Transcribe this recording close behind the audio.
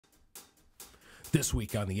This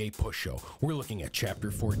week on the APUSHow, we're looking at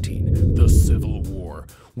Chapter 14, the Civil War.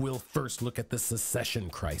 We'll first look at the secession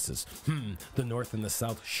crisis. The North and the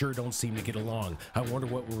South sure don't seem to get along. I wonder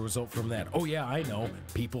what will result from that. Oh yeah, I know.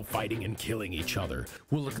 People fighting and killing each other.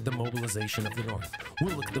 We'll look at the mobilization of the North.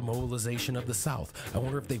 We'll look at the mobilization of the South. I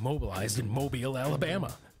wonder if they mobilized in Mobile,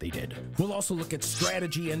 Alabama. They did. We'll also look at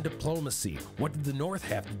strategy and diplomacy. What did the North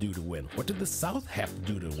have to do to win? What did the South have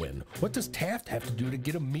to do to win? What does Taft have to do to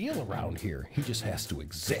get a meal around here? He just has to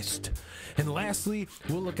exist. And lastly,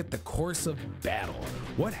 we'll look at the course of battle.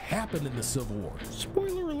 What happened in the Civil War?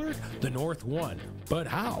 Spoiler alert, the North won. But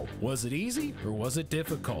how? Was it easy or was it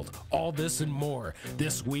difficult? All this and more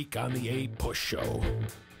this week on the APUSHow.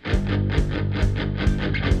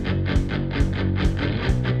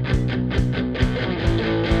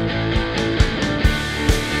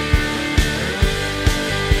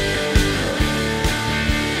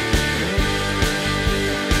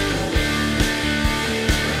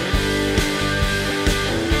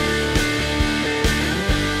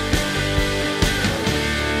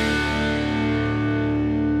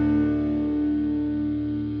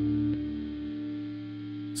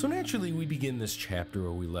 So naturally, we begin this chapter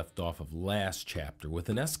where we left off of last chapter with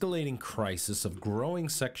an escalating crisis of growing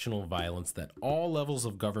sectional violence that all levels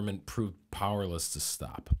of government proved powerless to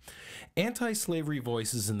stop. Anti-slavery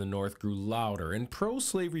voices in the North grew louder, and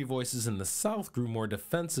pro-slavery voices in the South grew more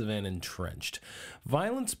defensive and entrenched.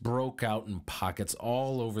 Violence broke out in pockets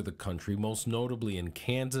all over the country, most notably in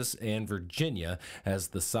Kansas and Virginia, as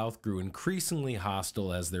the South grew increasingly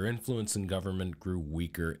hostile as their influence in government grew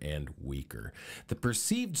weaker and weaker. The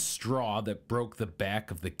perceived straw that broke the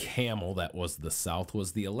back of the camel that was the South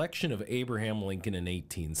was the election of Abraham Lincoln in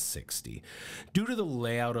 1860. Due to the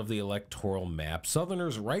layout of the electoral map,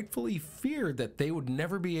 Southerners rightfully feared that they would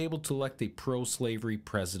never be able to elect a pro-slavery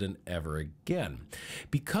president ever again.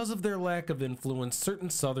 Because of their lack of influence, certain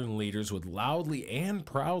Southern leaders would loudly and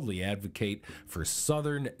proudly advocate for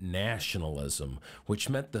Southern nationalism, which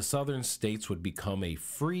meant the Southern states would become a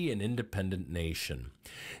free and independent nation.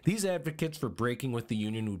 These advocates for breaking with the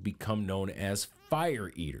Union would become known as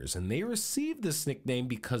fire eaters, and they received this nickname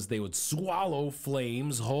because they would swallow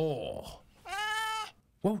flames whole.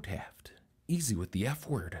 Whoa, Taft. Easy with the F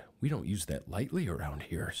word. We don't use that lightly around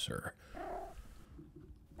here, sir.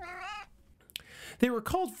 They were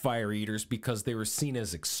called fire eaters because they were seen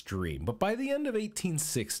as extreme, but by the end of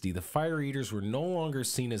 1860, the fire eaters were no longer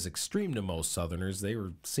seen as extreme to most Southerners. They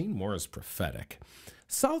were seen more as prophetic.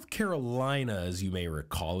 South Carolina, as you may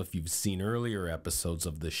recall if you've seen earlier episodes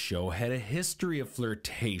of this show, had a history of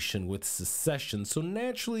flirtation with secession, so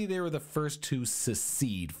naturally they were the first to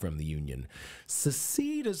secede from the Union.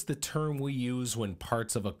 Secede is the term we use when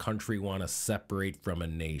parts of a country want to separate from a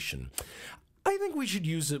nation. I think we should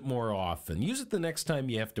use it more often. Use it the next time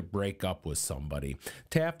you have to break up with somebody.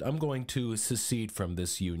 Taft, I'm going to secede from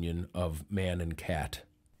this union of man and cat.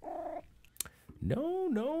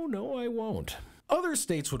 No, I won't. Other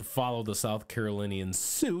states would follow the South Carolinian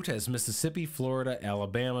suit as Mississippi, Florida,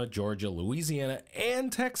 Alabama, Georgia, Louisiana,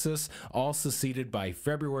 and Texas all seceded by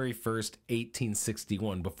February 1st,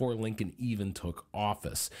 1861, before Lincoln even took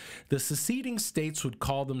office. The seceding states would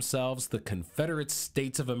call themselves the Confederate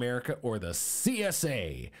States of America, or the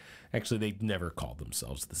CSA. Actually, they never called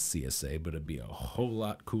themselves the CSA, but it'd be a whole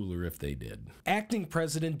lot cooler if they did. Acting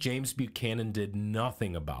President James Buchanan did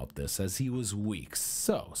nothing about this, as he was weak.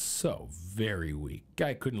 So very weak.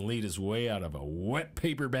 Guy couldn't lead his way out of a wet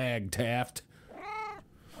paper bag, Taft.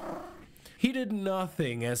 He did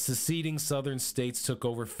nothing as seceding Southern states took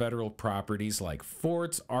over federal properties like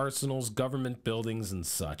forts, arsenals, government buildings, and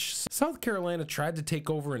such. South Carolina tried to take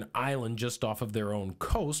over an island just off of their own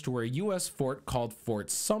coast where a U.S. fort called Fort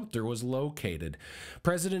Sumter was located.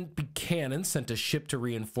 President Buchanan sent a ship to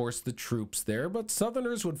reinforce the troops there, but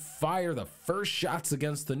Southerners would fire the first shots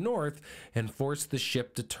against the North and force the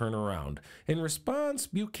ship to turn around. In response,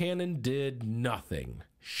 Buchanan did nothing.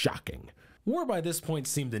 Shocking. War by this point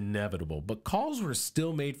seemed inevitable, but calls were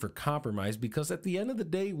still made for compromise because at the end of the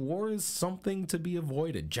day, war is something to be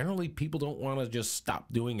avoided. Generally, people don't want to just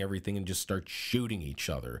stop doing everything and just start shooting each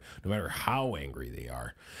other, no matter how angry they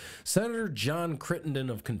are. Senator John Crittenden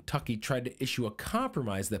of Kentucky tried to issue a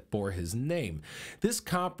compromise that bore his name. This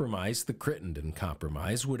compromise, the Crittenden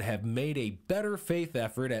Compromise, would have made a better faith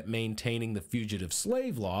effort at maintaining the fugitive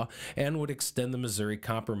slave law and would extend the Missouri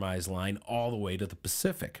Compromise line all the way to the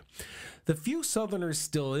Pacific. The few Southerners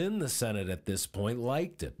still in the Senate at this point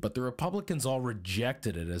liked it, but the Republicans all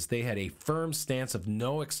rejected it as they had a firm stance of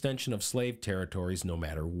no extension of slave territories no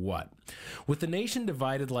matter what. With the nation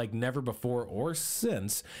divided like never before or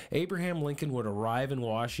since, Abraham Lincoln would arrive in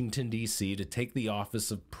Washington, D.C. to take the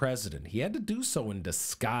office of president. He had to do so in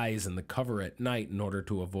disguise in the cover at night in order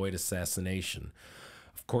to avoid assassination.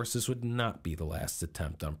 Of course, this would not be the last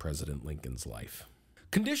attempt on President Lincoln's life.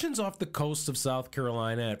 Conditions off the coast of South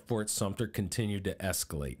Carolina at Fort Sumter continued to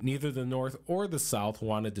escalate. Neither the North or the South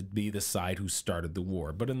wanted to be the side who started the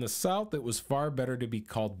war, but in the South it was far better to be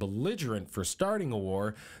called belligerent for starting a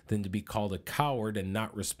war than to be called a coward and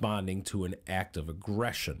not responding to an act of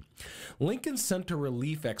aggression. Lincoln sent a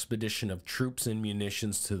relief expedition of troops and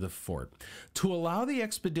munitions to the fort. To allow the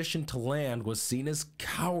expedition to land was seen as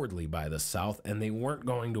cowardly by the South, and they weren't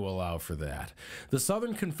going to allow for that. The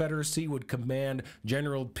Southern Confederacy would command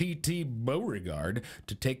General P.T. Beauregard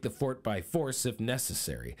to take the fort by force if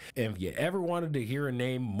necessary. And if you ever wanted to hear a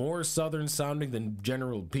name more Southern sounding than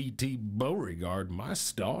General P.T. Beauregard, my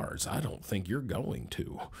stars, I don't think you're going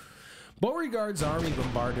to. Beauregard's army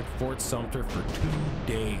bombarded Fort Sumter for 2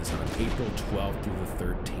 days on April 12th through the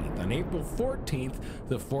 13th. On April 14th,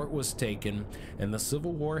 the fort was taken and the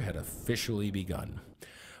Civil War had officially begun.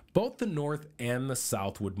 Both the North and the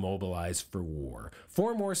South would mobilize for war.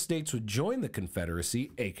 4 more states would join the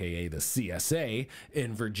Confederacy, aka the CSA,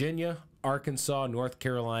 in Virginia, Arkansas, North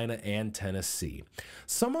Carolina, and Tennessee.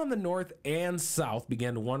 Some on the North and South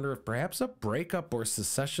began to wonder if perhaps a breakup or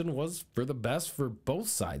secession was for the best for both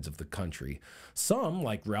sides of the country. Some,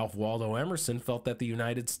 like Ralph Waldo Emerson, felt that the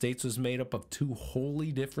United States was made up of 2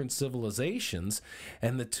 wholly different civilizations,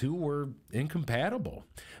 and the 2 were incompatible.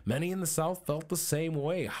 Many in the South felt the same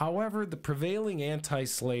way. However, the prevailing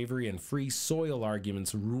anti-slavery and free soil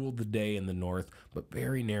arguments ruled the day in the North, but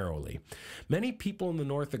very narrowly. Many people in the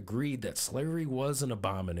North agreed that slavery was an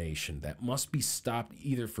abomination that must be stopped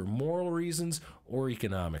either for moral reasons or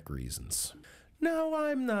economic reasons. Now,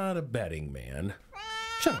 I'm not a betting man.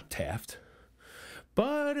 Shut up, Taft.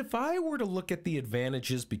 But if I were to look at the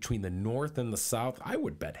advantages between the North and the South, I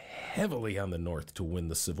would bet heavily on the North to win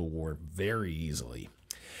the Civil War very easily.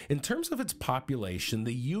 In terms of its population,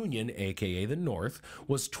 the Union, aka the North,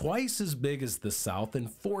 was twice as big as the South and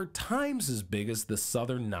 4 times as big as the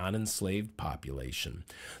Southern non-enslaved population.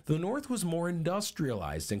 The North was more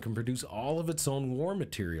industrialized and can produce all of its own war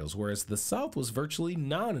materials, whereas the South was virtually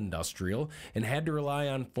non-industrial and had to rely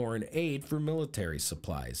on foreign aid for military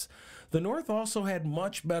supplies. The North also had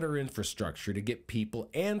much better infrastructure to get people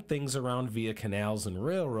and things around via canals and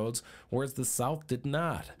railroads, whereas the South did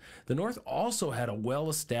not. The North also had a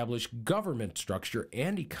well-established government structure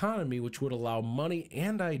and economy which would allow money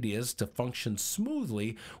and ideas to function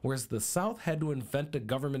smoothly, whereas the South had to invent a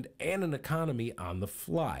government and an economy on the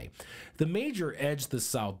fly. The major edge the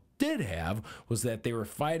South did have was that they were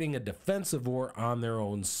fighting a defensive war on their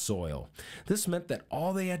own soil. This meant that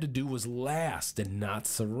all they had to do was last and not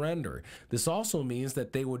surrender. This also means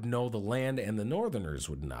that they would know the land and the Northerners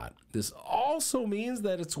would not. This also means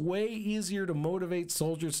that it's way easier to motivate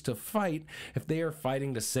soldiers to fight if they are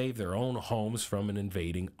fighting to save their own homes from an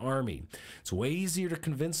invading army. It's way easier to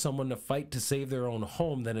convince someone to fight to save their own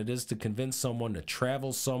home than it is to convince someone to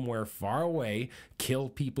travel somewhere far away, kill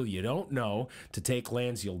people you don't know, to take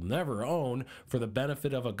lands you'll never own for the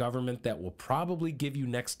benefit of a government that will probably give you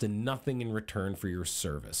next to nothing in return for your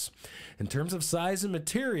service. In terms of size and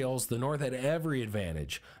materials, the North had every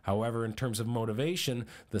advantage. However, in terms of motivation,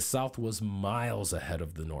 the South was miles ahead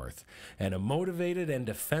of the North. And a motivated and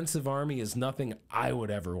defensive army is nothing I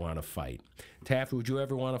would ever want to fight. Taft, would you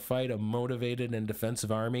ever want to fight a motivated and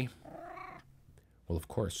defensive army? Well, of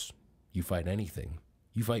course. You fight anything.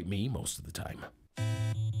 You fight me most of the time.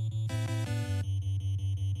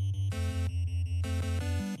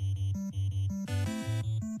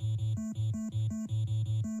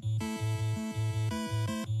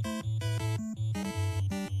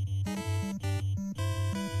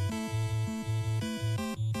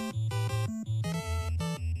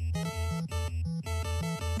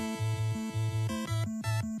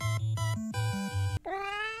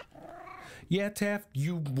 Yeah, Taft,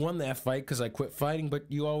 you won that fight because I quit fighting, but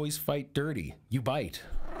you always fight dirty. You bite.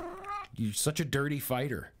 You're such a dirty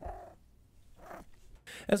fighter.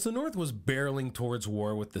 As the North was barreling towards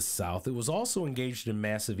war with the South, it was also engaged in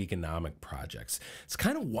massive economic projects. It's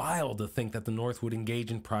kind of wild to think that the North would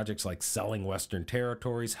engage in projects like selling Western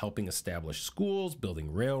territories, helping establish schools,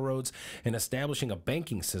 building railroads, and establishing a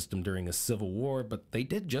banking system during a civil war, but they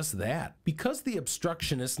did just that. Because the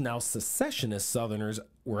obstructionist, now secessionist Southerners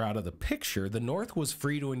were out of the picture, the North was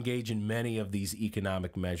free to engage in many of these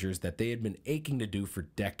economic measures that they had been aching to do for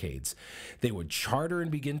decades. They would charter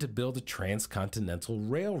and begin to build a transcontinental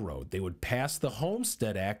railroad. They would pass the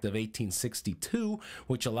Homestead Act of 1862,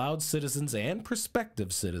 which allowed citizens and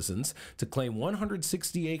prospective citizens to claim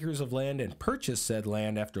 160 acres of land and purchase said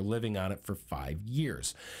land after living on it for 5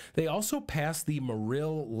 years. They also passed the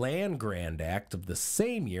Marill Land Grant Act of the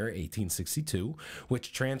same year, 1862,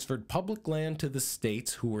 which transferred public land to the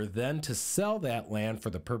states, who were then to sell that land for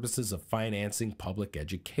the purposes of financing public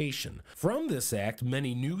education. From this act,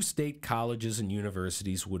 many new state colleges and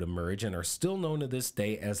universities would emerge and are still known to this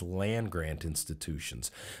day as land-grant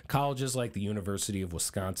institutions. Colleges like the University of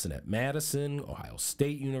Wisconsin at Madison, Ohio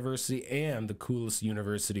State University, and the coolest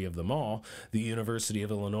university of them all, the University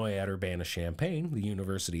of Illinois at Urbana-Champaign, the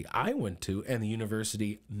university I went to, and the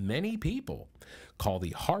university many people call the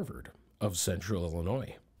Harvard of Central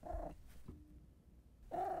Illinois.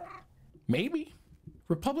 Maybe.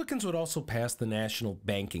 Republicans would also pass the National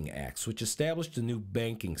Banking Acts, which established a new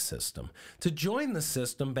banking system. To join the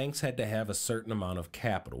system, banks had to have a certain amount of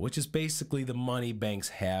capital, which is basically the money banks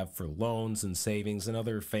have for loans and savings and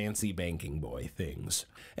other fancy banking boy things.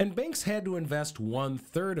 And banks had to invest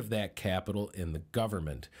 1/3 of that capital in the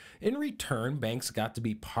government. In return, banks got to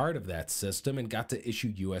be part of that system and got to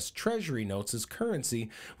issue U.S. Treasury notes as currency,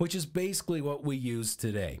 which is basically what we use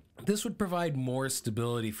today. This would provide more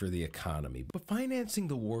stability for the economy, but financing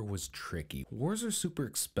the war was tricky. Wars are super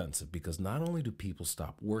expensive because not only do people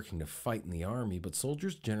stop working to fight in the army, but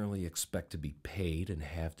soldiers generally expect to be paid and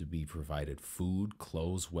have to be provided food,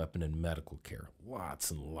 clothes, weapon, and medical care.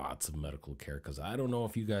 Lots and lots of medical care, because I don't know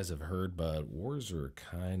if you guys have heard, but wars are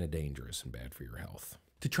kind of dangerous and bad for your health.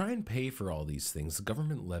 To try and pay for all these things, the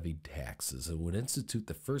government levied taxes and would institute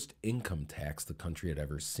the first income tax the country had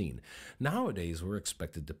ever seen. Nowadays, we're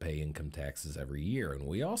expected to pay income taxes every year, and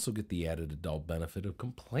we also get the added adult benefit of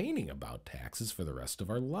complaining about taxes for the rest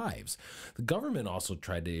of our lives. The government also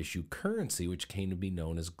tried to issue currency, which came to be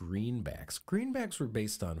known as greenbacks. Greenbacks were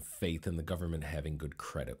based on faith in the government having good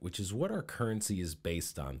credit, which is what our currency is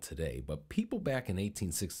based on today. But people back in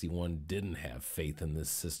 1861 didn't have faith in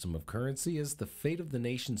this system of currency, as the fate of the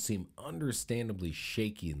nation seemed understandably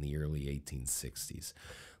shaky in the early 1860s.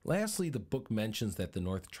 Lastly, the book mentions that the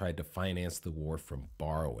North tried to finance the war from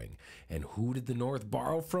borrowing. And who did the North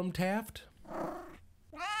borrow from, Taft?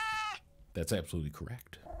 That's absolutely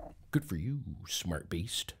correct. Good for you, smart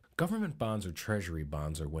beast. Government bonds or treasury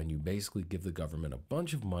bonds are when you basically give the government a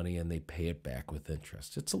bunch of money and they pay it back with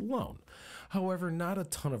interest. It's a loan. However, not a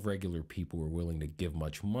ton of regular people were willing to give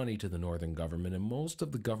much money to the Northern government, and most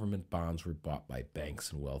of the government bonds were bought by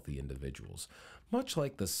banks and wealthy individuals. Much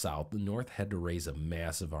like the South, the North had to raise a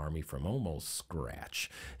massive army from almost scratch.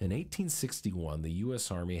 In 1861, the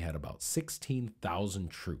U.S. Army had about 16,000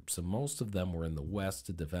 troops, and most of them were in the West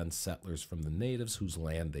to defend settlers from the natives whose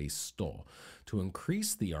land they stole. To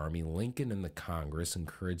increase the army, Lincoln and the Congress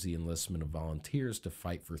encouraged the enlistment of volunteers to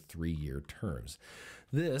fight for 3-year terms.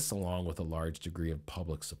 This, along with a large degree of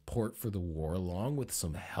public support for the war, along with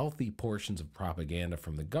some healthy portions of propaganda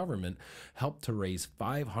from the government, helped to raise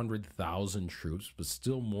 500,000 troops, but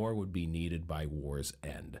still more would be needed by war's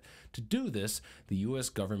end. To do this, the U.S.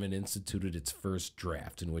 government instituted its first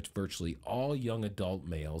draft, in which virtually all young adult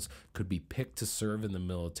males could be picked to serve in the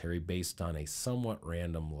military based on a somewhat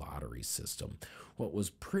random lottery system. What was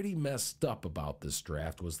pretty messed up about this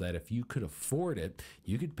draft was that if you could afford it,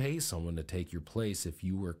 you could pay someone to take your place if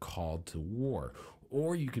you were called to war,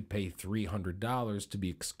 or you could pay $300 to be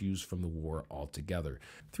excused from the war altogether.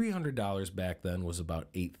 $300 back then was about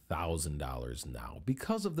 $8,000 now.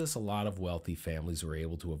 Because of this, a lot of wealthy families were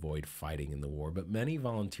able to avoid fighting in the war, but many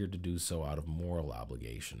volunteered to do so out of moral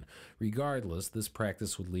obligation. Regardless, this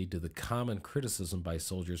practice would lead to the common criticism by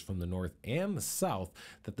soldiers from the North and the South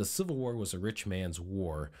that the Civil War was a rich man's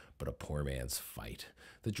war, but a poor man's fight.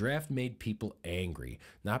 The draft made people angry,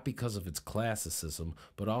 not because of its classicism,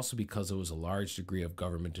 but also because it was a large degree of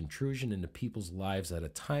government intrusion into people's lives at a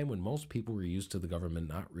time when most people were used to the government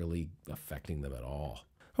not really affecting them at all.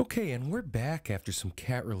 Okay, and we're back after some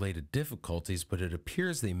cat-related difficulties, but it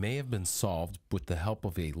appears they may have been solved with the help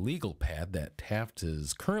of a legal pad that Taft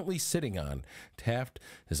is currently sitting on. Taft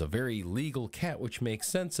is a very legal cat, which makes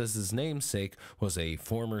sense as his namesake was a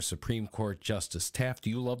former Supreme Court Justice. Taft,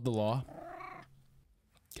 do you love the law?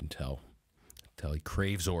 Can tell. He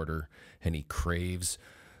craves order, and he craves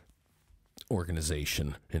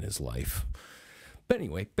organization in his life. But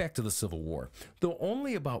anyway, back to the Civil War. Though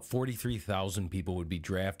only about 43,000 people would be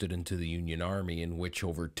drafted into the Union Army, in which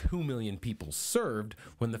over 2 million people served,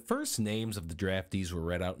 when the first names of the draftees were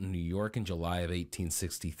read out in New York in July of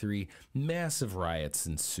 1863, massive riots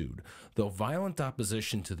ensued. Though violent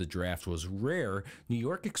opposition to the draft was rare, New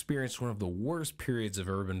York experienced one of the worst periods of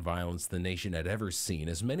urban violence the nation had ever seen,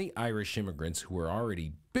 as many Irish immigrants who were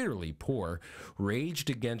already bitterly poor raged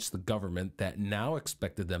against the government that now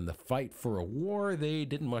expected them to fight for a war they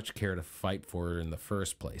didn't much care to fight for in the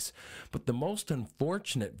first place. But the most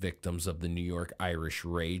unfortunate victims of the New York Irish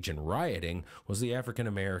rage and rioting was the African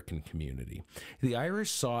American community. The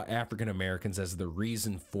Irish saw African Americans as the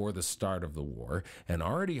reason for the start of the war and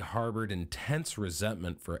already harbored intense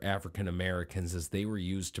resentment for African Americans as they were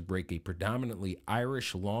used to break a predominantly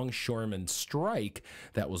Irish longshoremen strike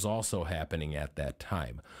that was also happening at that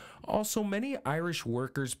time. Also, many Irish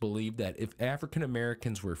workers believed that if African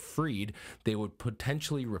Americans were freed, they would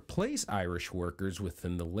potentially replace Irish workers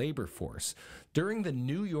within the labor force. During the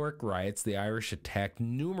New York riots, the Irish attacked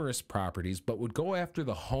numerous properties, but would go after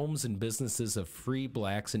the homes and businesses of free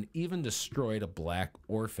blacks and even destroyed a black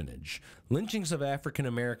orphanage. Lynchings of African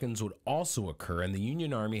Americans would also occur, and the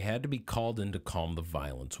Union Army had to be called in to calm the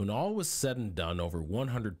violence. When all was said and done, over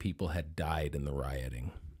 100 people had died in the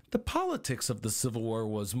rioting. The politics of the Civil War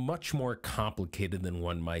was much more complicated than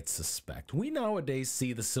one might suspect. We nowadays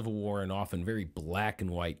see the Civil War in often very black and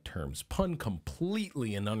white terms, pun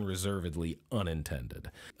completely and unreservedly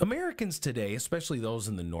unintended. Americans today, especially those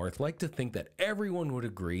in the North, like to think that everyone would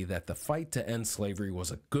agree that the fight to end slavery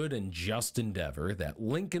was a good and just endeavor, that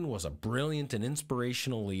Lincoln was a brilliant and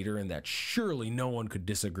inspirational leader, and that surely no one could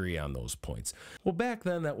disagree on those points. Well, back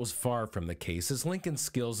then that was far from the case, as Lincoln's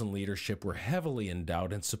skills and leadership were heavily in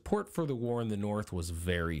doubt and support for the war in the North was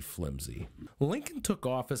very flimsy. Lincoln took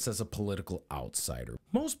office as a political outsider.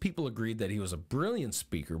 Most people agreed that he was a brilliant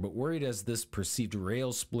speaker, but worried as this perceived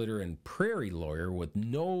rail splitter and prairie lawyer with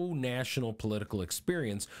no national political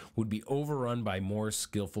experience would be overrun by more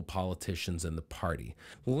skillful politicians in the party.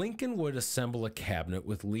 Lincoln would assemble a cabinet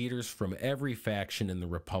with leaders from every faction in the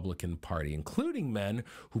Republican Party, including men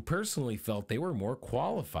who personally felt they were more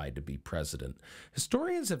qualified to be president.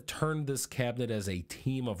 Historians have termed this cabinet as a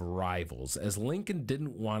team of rivals, as Lincoln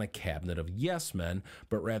didn't want a cabinet of yes men,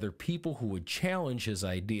 but rather people who would challenge his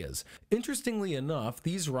ideas. Interestingly enough,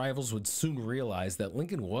 these rivals would soon realize that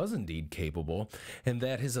Lincoln was indeed capable, and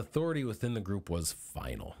that his authority within the group was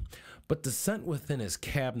final. But dissent within his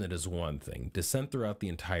cabinet is one thing, dissent throughout the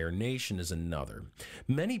entire nation is another.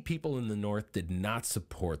 Many people in the North did not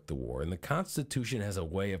support the war, and the Constitution has a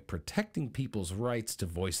way of protecting people's rights to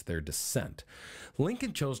voice their dissent.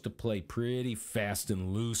 Lincoln chose to play pretty fast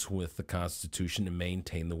and loose with the Constitution to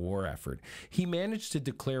maintain the war effort. He managed to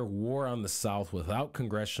declare war on the South without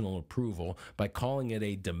congressional approval by calling it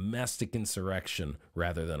a domestic insurrection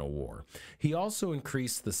rather than a war. He also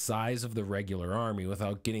increased the size of the regular army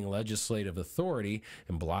without getting legislative authority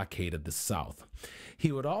and blockaded the South.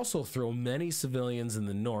 He would also throw many civilians in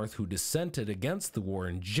the North who dissented against the war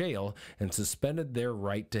in jail and suspended their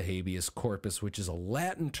right to habeas corpus, which is a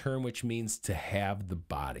Latin term which means to have the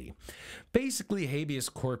body. Basically, habeas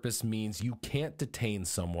corpus means you can't detain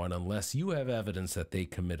someone unless you have evidence that they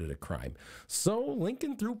committed a crime. So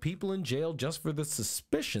Lincoln threw people in jail just for the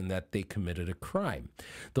suspicion that they committed a crime.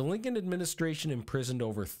 The Lincoln administration imprisoned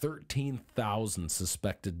over 13,000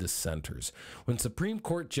 suspected dissenters. When Supreme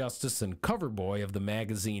Court Justice and cover boy of the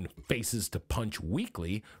magazine Faces to Punch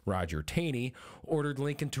Weekly, Roger Taney, ordered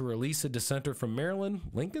Lincoln to release a dissenter from Maryland,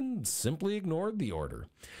 Lincoln simply ignored the order.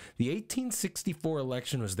 The 1864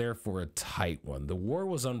 election was therefore a tight one. The war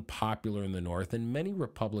was unpopular in the North, and many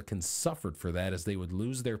Republicans suffered for that as they would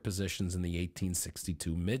lose their positions in the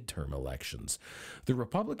 1862 midterm elections. The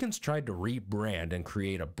Republicans tried to rebrand and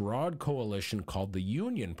create a broad coalition called the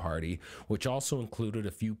Union Party, which also included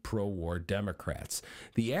a few pro-war Democrats.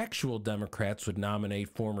 The actual Democrats would nominate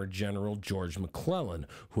former General George McClellan,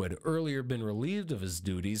 who had earlier been relieved of his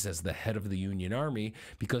duties as the head of the Union Army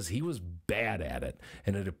because he was bad at it,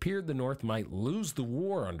 and it appeared the North might lose the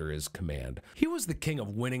war under his command. He was the king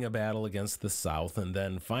of winning a battle against the South and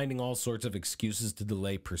then finding all sorts of excuses to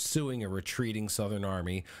delay pursuing a retreating Southern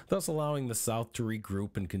army, thus allowing the South to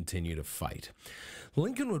regroup and continue to fight.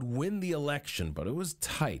 Lincoln would win the election, but it was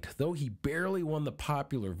tight. Though he barely won the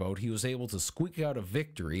popular vote, he was able to squeak out a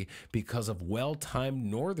victory because of well-timed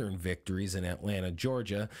northern victories in Atlanta,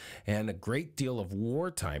 Georgia, and a great deal of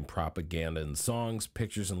wartime propaganda in songs,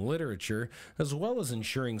 pictures, and literature, as well as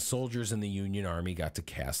ensuring soldiers in the Union Army got to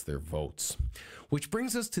cast their votes. Which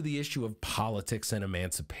brings us to the issue of politics and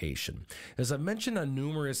emancipation. As I've mentioned on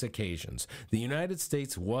numerous occasions, the United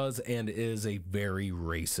States was and is a very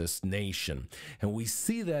racist nation, and we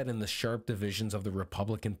see that in the sharp divisions of the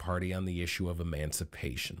Republican Party on the issue of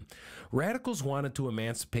emancipation. Radicals wanted to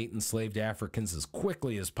emancipate enslaved Africans as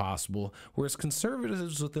quickly as possible, whereas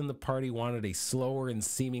conservatives within the party wanted a slower and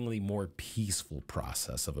seemingly more peaceful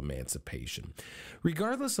process of emancipation.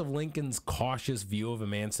 Regardless of Lincoln's cautious view of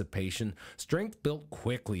emancipation, strength built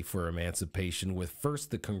quickly for emancipation with first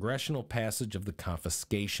the congressional passage of the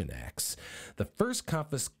Confiscation Acts. The first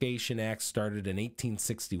Confiscation Act started in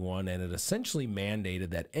 1861, and it essentially mandated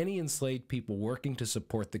that any enslaved people working to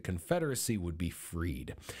support the Confederacy would be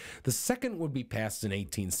freed. The second would be passed in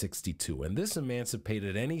 1862, and this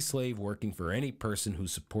emancipated any slave working for any person who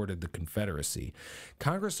supported the Confederacy.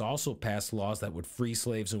 Congress also passed laws that would free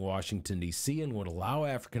slaves in Washington, D.C. and would allow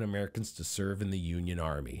African Americans to serve in the Union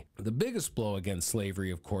Army. The biggest blow against slavery,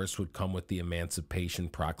 of course, would come with the Emancipation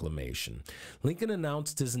Proclamation. Lincoln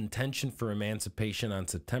announced his intention for emancipation on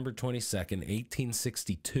September 22,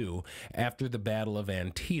 1862, after the Battle of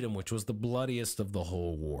Antietam, which was the bloodiest of the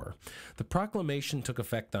whole war. The proclamation took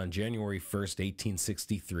effect on January 1,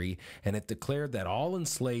 1863, and it declared that all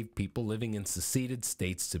enslaved people living in seceded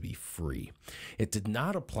states to be free. It did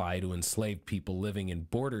not apply to enslaved people living in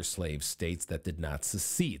border slave states that did not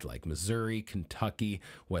secede, like Missouri, Kentucky,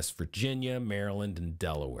 West Virginia, Maryland, and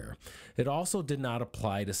Delaware. It also did not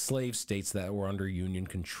apply to slave states that were under Union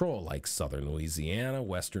control, like Southern Louisiana,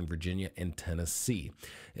 Western Virginia, and Tennessee.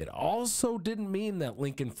 It also didn't mean that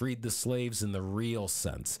Lincoln freed the slaves in the real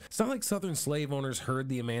sense. It's not like Southern slave owners heard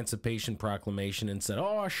the Emancipation Proclamation and said,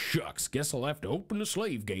 "Oh, shucks, guess I'll have to open the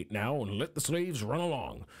slave gate now and let the slaves run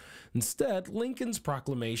along." Instead, Lincoln's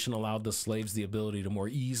proclamation allowed the slaves the ability to more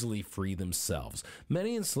easily free themselves.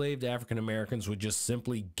 Many enslaved African Americans would just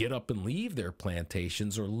simply get up and leave their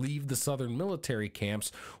plantations or leave the Southern military camps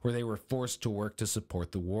where they were forced to work to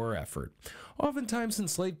support the war effort. Oftentimes,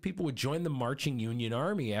 enslaved people would join the marching Union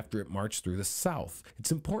Army after it marched through the South.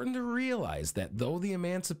 It's important to realize that though the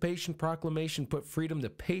Emancipation Proclamation put freedom to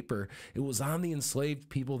paper, it was on the enslaved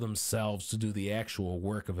people themselves to do the actual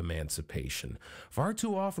work of emancipation. Far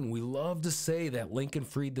too often, we love to say that Lincoln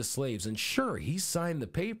freed the slaves, and sure, he signed the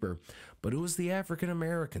paper, but it was the African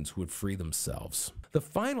Americans who would free themselves. The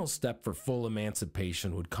final step for full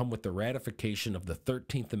emancipation would come with the ratification of the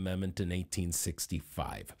 13th Amendment in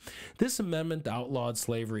 1865. This amendment outlawed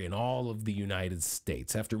slavery in all of the United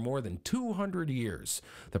States. After more than 200 years,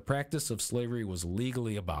 the practice of slavery was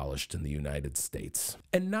legally abolished in the United States.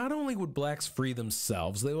 And not only would blacks free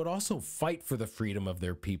themselves, they would also fight for the freedom of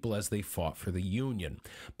their people as they fought for the Union.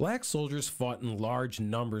 Black soldiers fought in large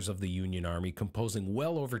numbers of the Union Army, composing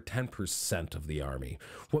well over 10% of the Army.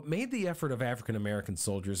 What made the effort of African American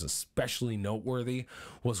soldiers especially noteworthy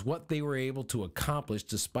was what they were able to accomplish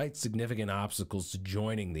despite significant obstacles to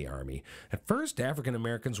joining the Army. At first, African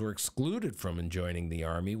Americans were excluded from joining the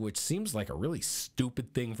Army, which seems like a really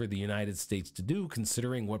stupid thing for the United States to do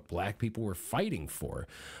considering what black people were fighting for.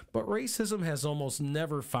 But racism has almost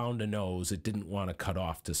never found a nose it didn't want to cut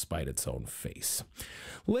off to spite its own face.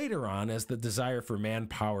 Later on, as the desire for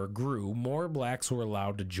manpower grew, more blacks were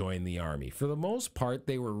allowed to join the Army. For the most part,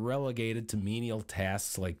 they were relegated to menial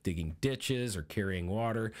tasks like digging ditches or carrying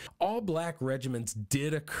water. All black regiments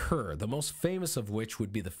did occur, the most famous of which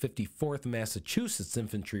would be the 54th Massachusetts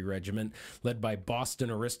Infantry Regiment, led by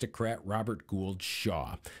Boston aristocrat Robert Gould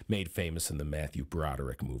Shaw, made famous in the Matthew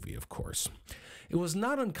Broderick movie, of course. It was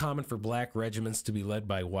not uncommon for black regiments to be led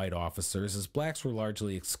by white officers, as blacks were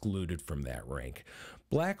largely excluded from that rank.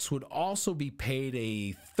 Blacks would also be paid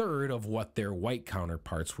a third of what their white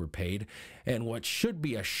counterparts were paid, and what should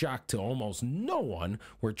be a shock to almost no one,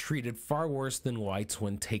 were treated far worse than whites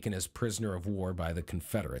when taken as prisoner of war by the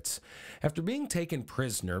Confederates. After being taken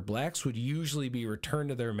prisoner, blacks would usually be returned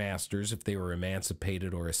to their masters if they were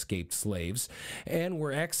emancipated or escaped slaves, and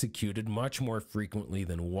were executed much more frequently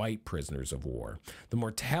than white prisoners of war. The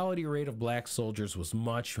mortality rate of black soldiers was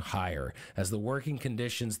much higher, as the working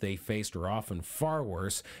conditions they faced were often far worse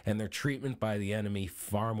and their treatment by the enemy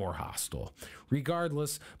far more hostile.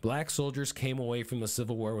 Regardless, black soldiers came away from the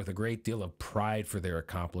Civil War with a great deal of pride for their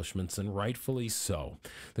accomplishments, and rightfully so.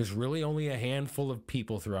 There's really only a handful of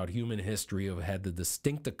people throughout human history who have had the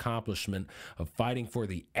distinct accomplishment of fighting for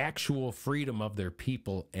the actual freedom of their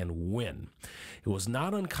people and win. It was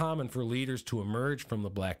not uncommon for leaders to emerge from the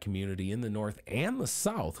black community in the North and the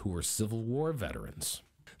South who were Civil War veterans.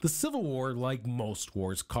 The Civil War, like most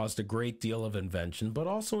wars, caused a great deal of invention, but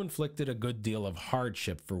also inflicted a good deal of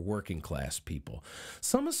hardship for working class people.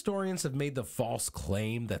 Some historians have made the false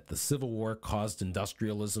claim that the Civil War caused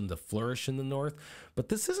industrialism to flourish in the North, but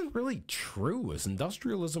this isn't really true, as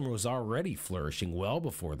industrialism was already flourishing well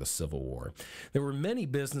before the Civil War. There were many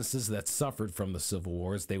businesses that suffered from the Civil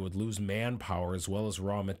War, as they would lose manpower as well as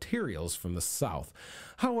raw materials from the South.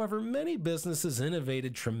 However, many businesses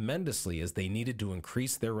innovated tremendously as they needed to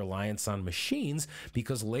increase their reliance on machines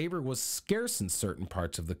because labor was scarce in certain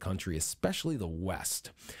parts of the country, especially the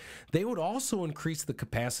West. They would also increase the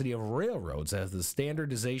capacity of railroads, as the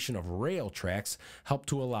standardization of rail tracks helped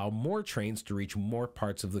to allow more trains to reach more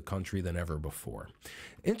parts of the country than ever before.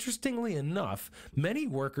 Interestingly enough, many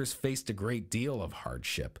workers faced a great deal of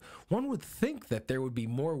hardship. One would think that there would be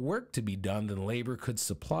more work to be done than labor could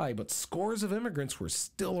supply, but scores of immigrants were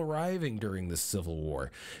still arriving during the Civil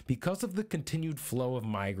War. Because of the continued flow of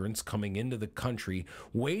migrants coming into the country,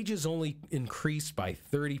 wages only increased by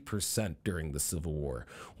 30% during the Civil War,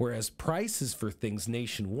 whereas prices for things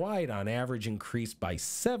nationwide on average increased by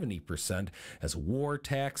 70%, as war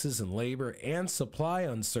taxes and labor and supply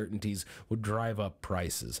uncertainties would drive up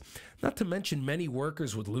prices. Not to mention, many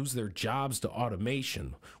workers would lose their jobs to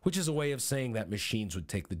automation, which is a way of saying that machines would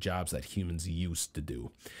take the jobs that humans used to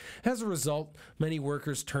do. As a result, many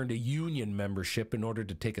workers turned to union membership in order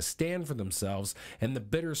to take a stand for themselves, and the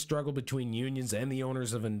bitter struggle between unions and the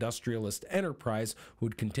owners of industrialist enterprise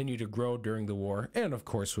would continue to grow during the war, and of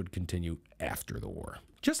course would continue after the war.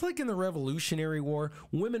 Just like in the Revolutionary War,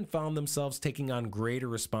 women found themselves taking on greater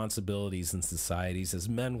responsibilities in societies as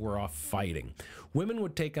men were off fighting. Women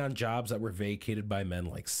would take on jobs that were vacated by men,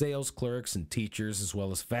 like sales clerks and teachers, as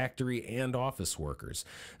well as factory and office workers.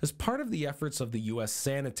 As part of the efforts of the U.S.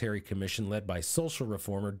 Sanitary Commission led by social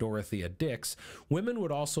reformer Dorothea Dix, women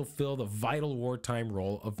would also fill the vital wartime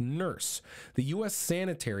role of nurse. The U.S.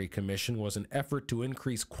 Sanitary Commission was an effort to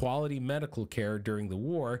increase quality medical care during the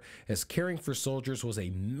war, as caring for soldiers was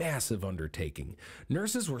a massive undertaking.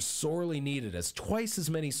 Nurses were sorely needed, as twice as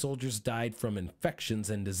many soldiers died from infections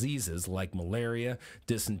and diseases like malaria,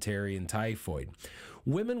 dysentery, and typhoid.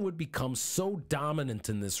 Women would become so dominant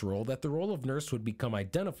in this role that the role of nurse would become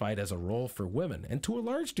identified as a role for women, and to a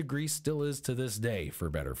large degree still is to this day, for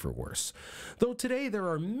better for worse. Though today there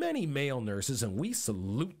are many male nurses, and we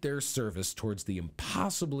salute their service towards the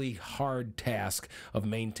impossibly hard task of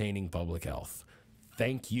maintaining public health.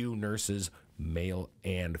 Thank you, nurses, male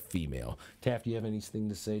and female. Taft, do you have anything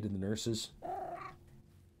to say to the nurses?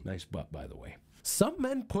 Nice butt, by the way. Some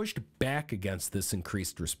men pushed back against this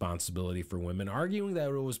increased responsibility for women, arguing that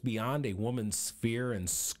it was beyond a woman's sphere and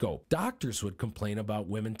scope. Doctors would complain about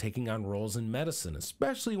women taking on roles in medicine,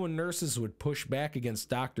 especially when nurses would push back against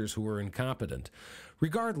doctors who were incompetent.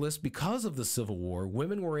 Regardless, because of the Civil War,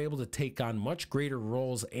 women were able to take on much greater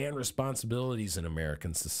roles and responsibilities in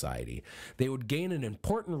American society. They would gain an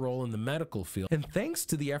important role in the medical field, and thanks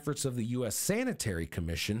to the efforts of the U.S. Sanitary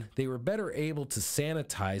Commission, they were better able to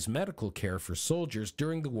sanitize medical care for soldiers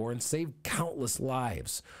during the war and save countless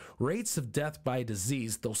lives. Rates of death by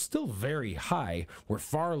disease, though still very high, were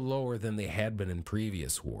far lower than they had been in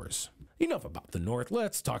previous wars. Enough about the North,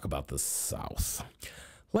 let's talk about the South.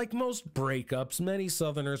 Like most breakups, many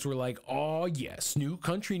Southerners were like, "Oh yes, new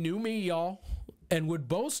country, new me, y'all," and would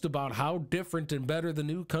boast about how different and better the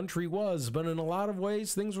new country was, but in a lot of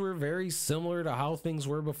ways, things were very similar to how things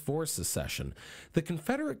were before secession. The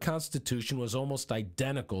Confederate Constitution was almost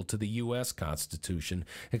identical to the U.S. Constitution,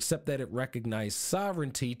 except that it recognized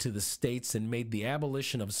sovereignty to the states and made the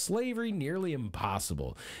abolition of slavery nearly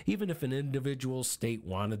impossible, even if an individual state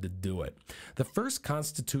wanted to do it. The first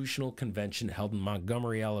Constitutional Convention held in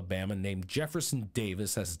Montgomery, Alabama, named Jefferson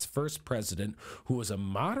Davis as its first president, who was a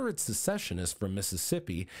moderate secessionist from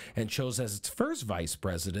Mississippi, and chose as its first vice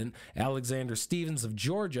president Alexander Stephens of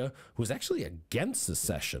Georgia, who was actually against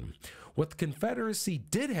secession. What the Confederacy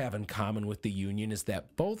did have in common with the Union is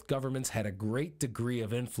that both governments had a great degree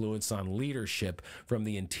of influence on leadership from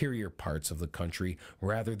the interior parts of the country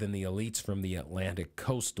rather than the elites from the Atlantic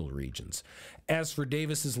coastal regions. As for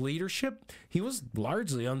Davis's leadership, he was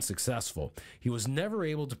largely unsuccessful. He was never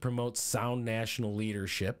able to promote sound national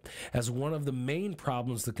leadership, as one of the main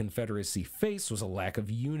problems the Confederacy faced was a lack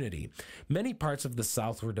of unity. Many parts of the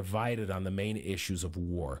South were divided on the main issues of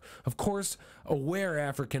war. Of course, aware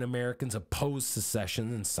African Americans opposed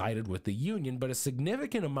secession and sided with the Union, but a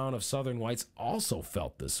significant amount of Southern whites also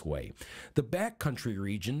felt this way. The backcountry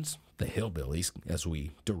regions, the hillbillies, as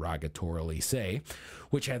we derogatorily say,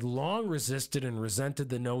 which had long resisted and resented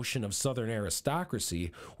the notion of Southern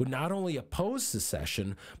aristocracy, would not only oppose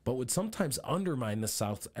secession, but would sometimes undermine the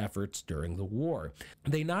South's efforts during the war.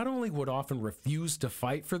 They not only would often refuse to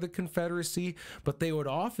fight for the Confederacy, but they would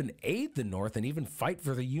often aid the North and even fight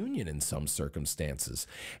for the Union in some circumstances.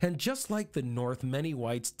 And just like the North, many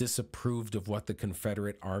whites disapproved of what the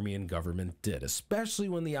Confederate Army and government did, especially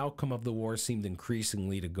when the outcome of the war seemed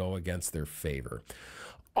increasingly to go against their favor.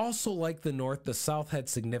 Also, like the North, the South had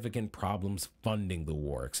significant problems funding the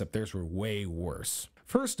war, except theirs were way worse.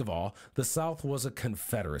 First of all, the South was a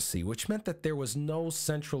confederacy, which meant that there was no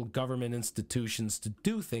central government institutions to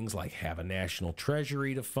do things like have a national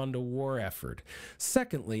treasury to fund a war effort.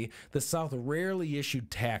 Secondly, the South rarely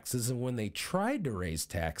issued taxes, and when they tried to raise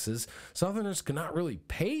taxes, Southerners could not really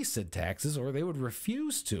pay said taxes, or they would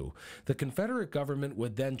refuse to. The Confederate government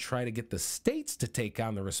would then try to get the states to take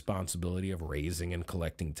on the responsibility of raising and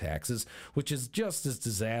collecting taxes, which is just as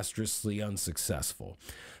disastrously unsuccessful.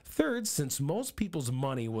 Third, since most people's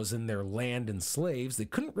money was in their land and slaves, they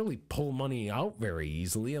couldn't really pull money out very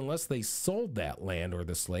easily unless they sold that land or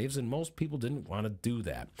the slaves, and most people didn't want to do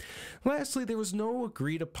that. Lastly, there was no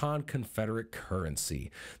agreed upon Confederate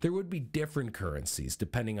currency. There would be different currencies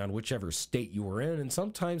depending on whichever state you were in, and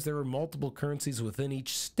sometimes there were multiple currencies within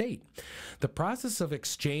each state. The process of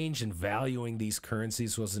exchange and valuing these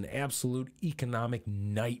currencies was an absolute economic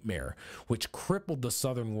nightmare, which crippled the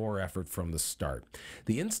Southern war effort from the start.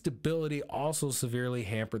 The instability also severely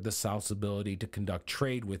hampered the South's ability to conduct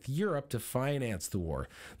trade with Europe to finance the war.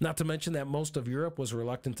 Not to mention that most of Europe was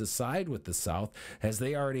reluctant to side with the South, as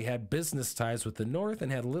they already had business ties with the North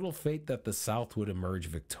and had little faith that the South would emerge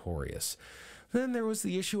victorious. Then there was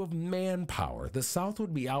the issue of manpower. The South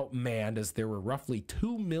would be outmanned, as there were roughly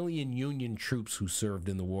 2 million Union troops who served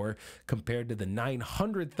in the war compared to the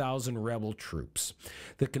 900,000 rebel troops.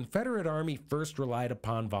 The Confederate Army first relied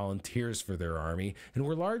upon volunteers for their army and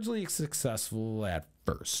were largely successful at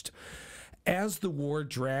first. As the war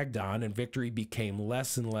dragged on and victory became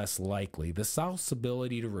less and less likely, the South's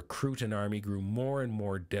ability to recruit an army grew more and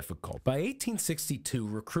more difficult. By 1862,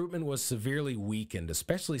 recruitment was severely weakened,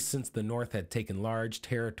 especially since the North had taken large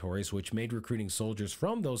territories, which made recruiting soldiers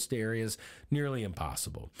from those areas nearly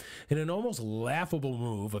impossible. In an almost laughable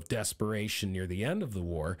move of desperation near the end of the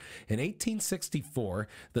war, in 1864,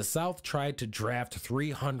 the South tried to draft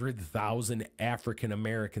 300,000 African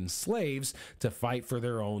American slaves to fight for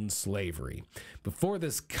their own slavery. Before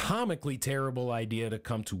this comically terrible idea to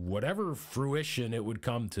come to whatever fruition it would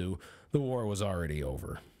come to, the war was already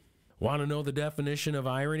over. Want to know the definition of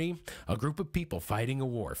irony? A group of people fighting a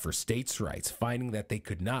war for states' rights, finding that they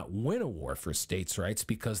could not win a war for states' rights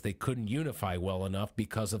because they couldn't unify well enough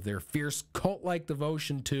because of their fierce cult-like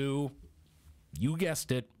devotion to, you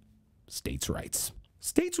guessed it, states' rights.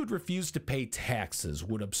 States would refuse to pay taxes,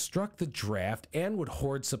 would obstruct the draft, and would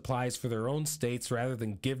hoard supplies for their own states rather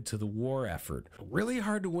than give to the war effort. Really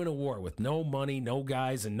hard to win a war with no money, no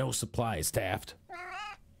guys, and no supplies, Taft.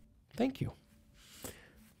 Thank you.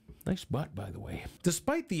 Nice butt, by the way.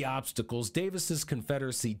 Despite the obstacles, Davis's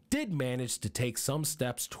Confederacy did manage to take some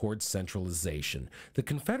steps towards centralization. The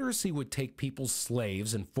Confederacy would take people's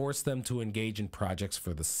slaves and force them to engage in projects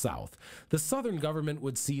for the South. The Southern government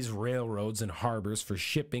would seize railroads and harbors for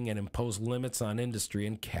shipping and impose limits on industry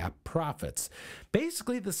and cap profits.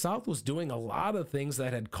 Basically, the South was doing a lot of things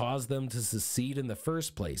that had caused them to secede in the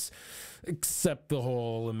first place, except the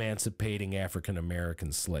whole emancipating African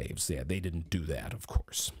American slaves. Yeah, they didn't do that, of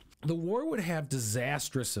course. The war would have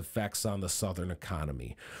disastrous effects on the Southern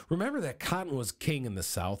economy. Remember that cotton was king in the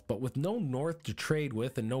South, but with no North to trade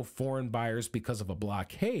with and no foreign buyers because of a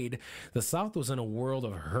blockade, the South was in a world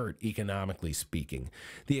of hurt, economically speaking.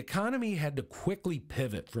 The economy had to quickly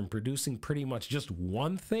pivot from producing pretty much just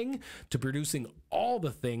one thing to producing all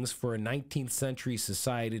the things for a 19th century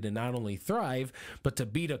society to not only thrive, but to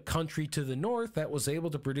beat a country to the north that was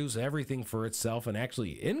able to produce everything for itself and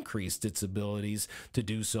actually increased its abilities to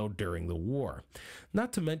do so during the war.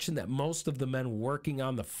 Not to mention that most of the men working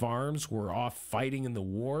on the farms were off fighting in the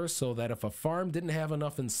war, so that if a farm didn't have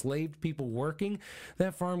enough enslaved people working,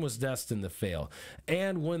 that farm was destined to fail.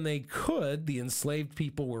 And when they could, the enslaved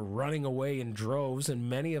people were running away in droves, and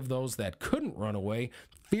many of those that couldn't run away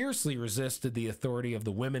fiercely resisted the authority of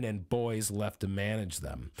the women and boys left to manage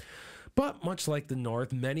them. But much like the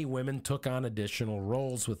North, many women took on additional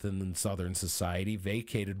roles within the Southern society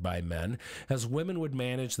vacated by men, as women would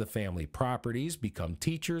manage the family properties, become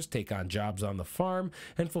teachers, take on jobs on the farm,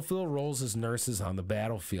 and fulfill roles as nurses on the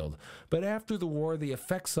battlefield. But after the war, the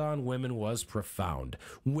effects on women was profound.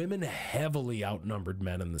 Women heavily outnumbered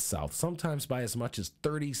men in the South, sometimes by as much as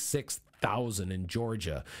 36,000 in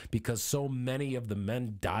Georgia, because so many of the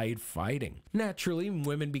men died fighting. Naturally,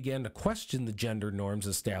 women began to question the gender norms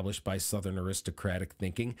established by Southern aristocratic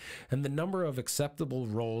thinking, and the number of acceptable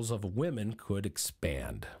roles of women could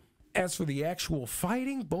expand. As for the actual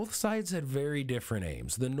fighting, both sides had very different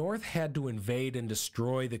aims. The North had to invade and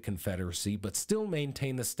destroy the Confederacy, but still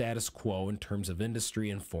maintain the status quo in terms of industry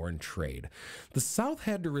and foreign trade. The South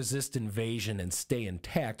had to resist invasion and stay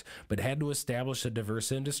intact, but had to establish a diverse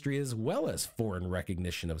industry as well as foreign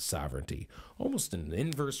recognition of sovereignty, almost an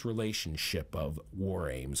inverse relationship of war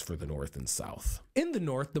aims for the North and South. In the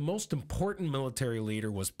North, the most important military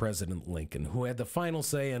leader was President Lincoln, who had the final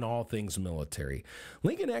say in all things military.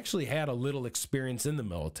 Lincoln actually had a little experience in the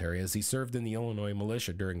military as he served in the Illinois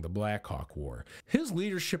militia during the Black Hawk War. His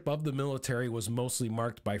leadership of the military was mostly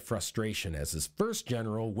marked by frustration, as his first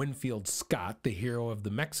general, Winfield Scott, the hero of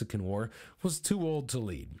the Mexican War, was too old to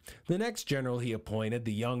lead. The next general he appointed,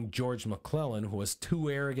 the young George McClellan, who was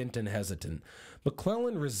too arrogant and hesitant.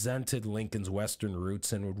 McClellan resented Lincoln's Western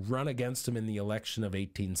roots and would run against him in the election of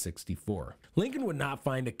 1864. Lincoln would not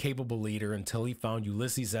find a capable leader until he found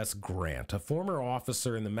Ulysses S. Grant, a former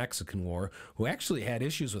officer in the Mexican War who actually had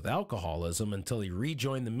issues with alcoholism until he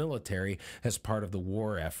rejoined the military as part of the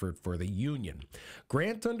war effort for the Union.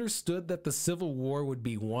 Grant understood that the Civil War would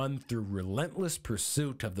be won through relentless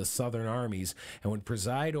pursuit of the Southern armies and would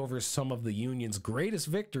preside over some of the Union's greatest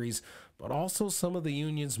victories, but also some of the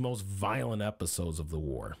Union's most violent episodes of the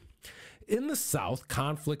war. In the South,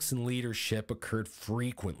 conflicts in leadership occurred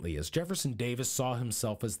frequently, as Jefferson Davis saw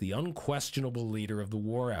himself as the unquestionable leader of the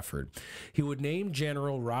war effort. He would name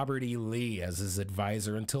General Robert E. Lee as his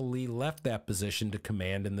advisor until Lee left that position to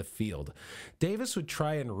command in the field. Davis would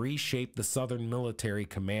try and reshape the Southern military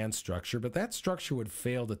command structure, but that structure would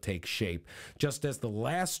fail to take shape, just as the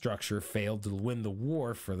last structure failed to win the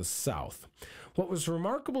war for the South. What was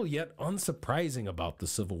remarkable yet unsurprising about the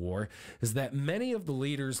Civil War is that many of the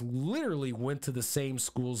leaders literally went to the same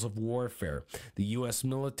schools of warfare, the U.S.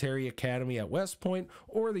 Military Academy at West Point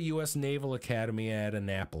or the U.S. Naval Academy at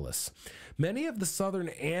Annapolis. Many of the Southern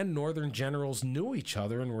and Northern generals knew each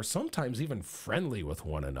other and were sometimes even friendly with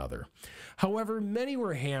one another. However, many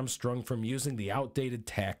were hamstrung from using the outdated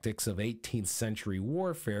tactics of 18th century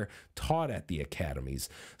warfare taught at the academies.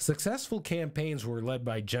 Successful campaigns were led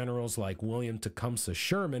by generals like William Tecumseh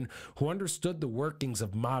Sherman, who understood the workings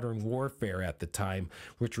of modern warfare at the time,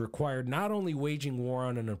 which required not only waging war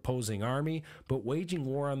on an opposing army, but waging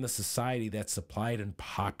war on the society that supplied and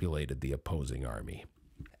populated the opposing army.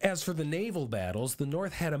 As for the naval battles, the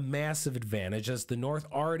North had a massive advantage as the North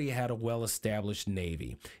already had a well-established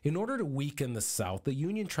navy. In order to weaken the South, the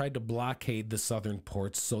Union tried to blockade the southern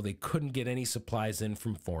ports so they couldn't get any supplies in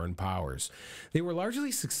from foreign powers. They were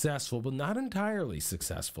largely successful, but not entirely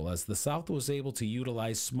successful, as the South was able to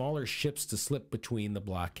utilize smaller ships to slip between the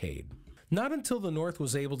blockade. Not until the North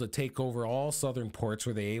was able to take over all southern ports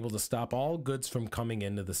were they able to stop all goods from coming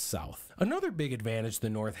into the South. Another big advantage the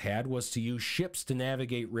North had was to use ships to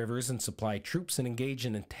navigate rivers and supply troops and engage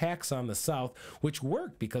in attacks on the South, which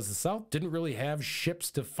worked because the South didn't really have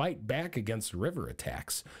ships to fight back against river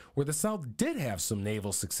attacks. Where the South did have some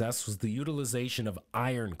naval success was the utilization of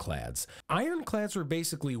ironclads. Ironclads were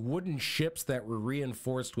basically wooden ships that were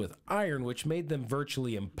reinforced with iron, which made them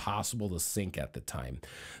virtually impossible to sink at the time.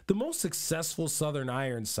 The most successful Southern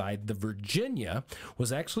Ironside, the Virginia,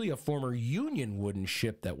 was actually a former Union wooden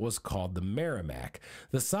ship that was called the Merrimac.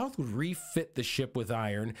 The South would refit the ship with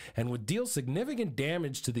iron and would deal significant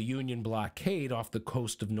damage to the Union blockade off the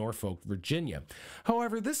coast of Norfolk, Virginia.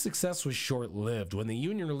 However, this success was short-lived when the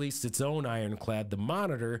Union released its own ironclad, the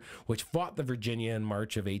Monitor, which fought the Virginia in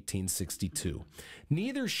March of 1862.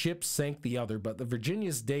 Neither ship sank the other, but the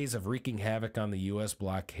Virginia's days of wreaking havoc on the U.S.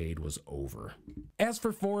 blockade was over. As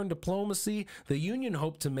for foreign diplomacy, the Union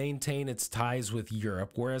hoped to maintain its ties with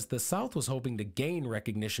Europe, whereas the South was hoping to gain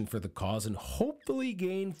recognition for the cause and hopefully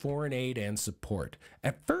gain foreign aid and support.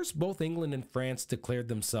 At first, both England and France declared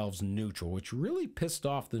themselves neutral, which really pissed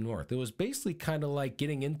off the North. It was basically kind of like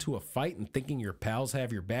getting into a fight and thinking your pals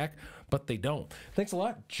have your back, but they don't. Thanks a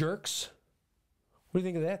lot, jerks. What do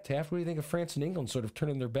you think of that, Taft? What do you think of France and England sort of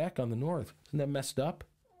turning their back on the North? Isn't that messed up?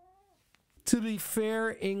 To be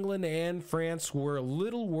fair, England and France were a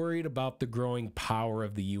little worried about the growing power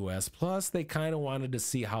of the US, plus they kind of wanted to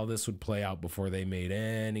see how this would play out before they made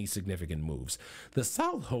any significant moves. The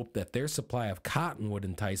South hoped that their supply of cotton would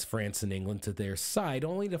entice France and England to their side,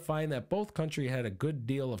 only to find that both countries had a good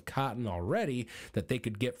deal of cotton already that they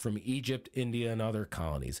could get from Egypt, India, and other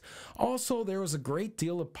colonies. Also, there was a great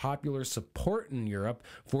deal of popular support in Europe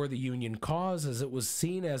for the Union cause, as it was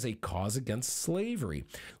seen as a cause against slavery.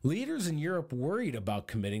 Leaders in Europe worried about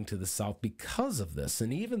committing to the South because of this,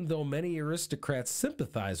 and even though many aristocrats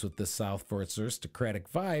sympathized with the South for its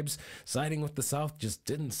aristocratic vibes, siding with the South just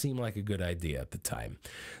didn't seem like a good idea at the time.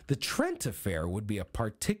 The Trent affair would be a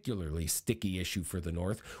particularly sticky issue for the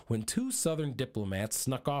North when two Southern diplomats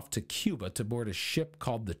snuck off to Cuba to board a ship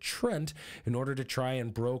called the Trent in order to try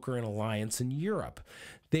and broker an alliance in Europe.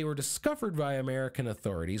 They were discovered by American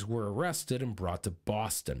authorities, were arrested, and brought to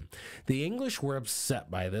Boston. The English were upset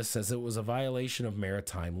by this, as it was a violation of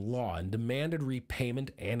maritime law, and demanded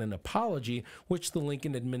repayment and an apology, which the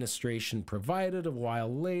Lincoln administration provided a while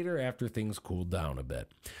later after things cooled down a bit.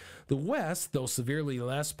 The West, though severely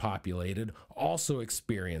less populated, also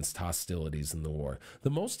experienced hostilities in the war. The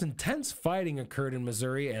most intense fighting occurred in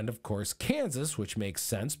Missouri and, of course, Kansas, which makes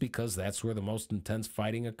sense because that's where the most intense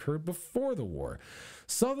fighting occurred before the war.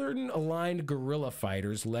 Southern aligned guerrilla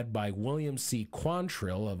fighters led by William C.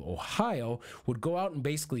 Quantrill of Ohio would go out and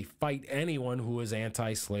basically fight anyone who was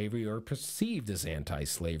anti-slavery or perceived as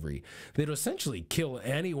anti-slavery. They'd essentially kill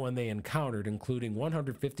anyone they encountered, including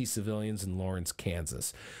 150 civilians in Lawrence,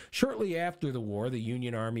 Kansas. Shortly after the war, the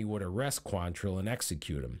Union Army would arrest Quantrill and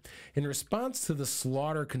execute him. In response to the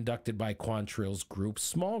slaughter conducted by Quantrill's group,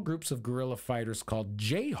 small groups of guerrilla fighters called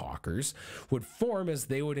Jayhawkers would form as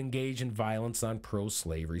they would engage in violence on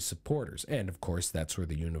pro-slavery supporters. And of course, that's where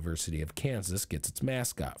the University of Kansas gets its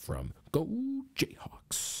mascot from. Go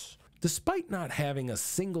Jayhawks! Despite not having a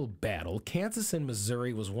single battle, Kansas and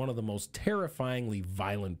Missouri was one of the most terrifyingly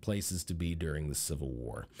violent places to be during the Civil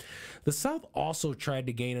War. The South also tried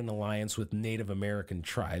to gain an alliance with Native American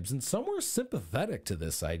tribes, and some were sympathetic to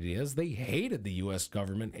this idea as they hated the U.S.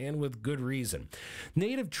 government, and with good reason.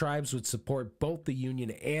 Native tribes would support both the Union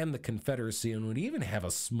and the Confederacy and would even have a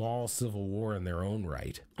small civil war in their own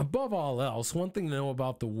right. Above all else, one thing to know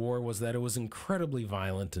about the war was that it was incredibly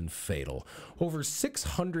violent and fatal. Over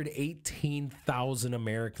 618,000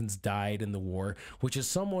 Americans died in the war, which is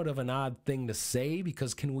somewhat of an odd thing to say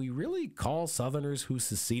because can we really call Southerners who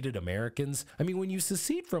seceded Americans? I mean, when you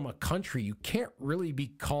secede from a country, you can't really be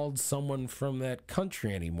called someone from that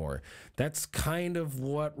country anymore. That's kind of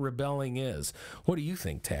what rebelling is. What do you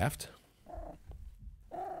think, Taft?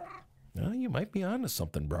 Well, you might be onto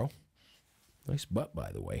something, bro. Nice butt,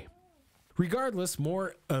 by the way. Regardless,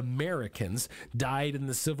 more Americans died in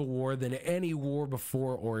the Civil War than any war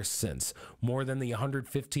before or since. More than the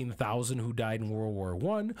 115,000 who died in World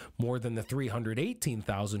War I, more than the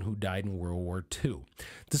 318,000 who died in World War II.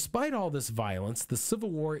 Despite all this violence, the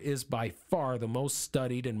Civil War is by far the most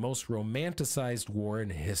studied and most romanticized war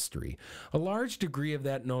in history. A large degree of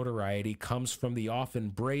that notoriety comes from the often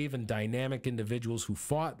brave and dynamic individuals who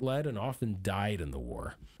fought, led, and often died in the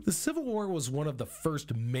war. The Civil War was one of the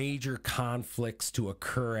first major conflicts to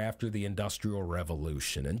occur after the Industrial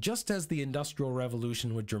Revolution, and just as the Industrial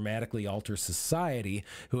Revolution would dramatically alter society,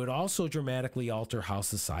 it would also dramatically alter how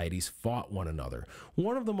societies fought one another.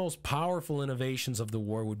 One of the most powerful innovations of the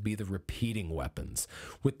war would be the repeating weapons.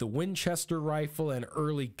 With the Winchester rifle and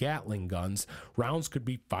early Gatling guns, rounds could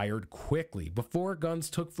be fired quickly. Before, guns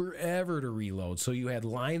took forever to reload, so you had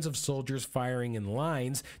lines of soldiers firing in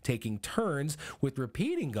lines, taking turns. With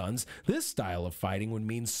repeating guns, this style of fighting would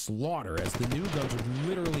mean slaughter, as the new guns would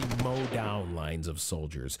literally mow down lines of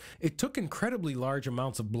soldiers. It took incredibly large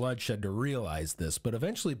amounts of bloodshed to realize this, but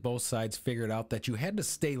eventually both sides figured out that you had to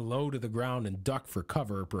stay low to the ground and duck for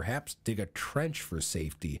cover, or perhaps dig a trench for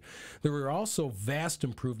safety. There were also vast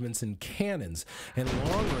improvements in cannons and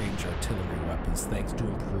long-range artillery weapons thanks to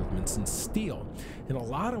improvements in steel. In a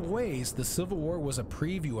lot of ways, the Civil War was a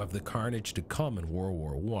preview of the carnage to come in World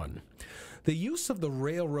War I. The use of the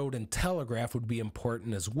railroad and telegraph would be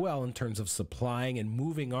important as well in terms of supplying and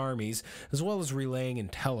moving armies, as well as relaying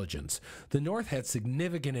intelligence. The North had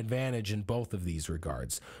significant advantage in both of these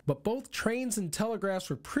regards, but both trains and telegraphs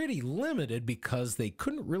were pretty limited because they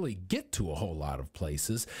couldn't really get to a whole lot of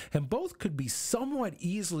places, and both could be somewhat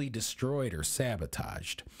easily destroyed or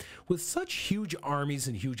sabotaged. With such huge armies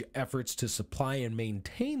and huge efforts to supply and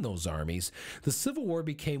maintain those armies, the Civil War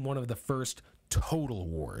became one of the first total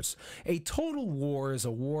wars. A total war is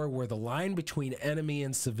a war where the line between enemy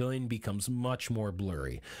and civilian becomes much more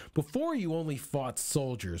blurry. Before, you only fought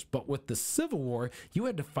soldiers, but with the Civil War, you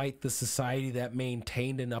had to fight the society that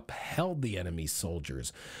maintained and upheld the enemy's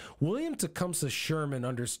soldiers. William Tecumseh Sherman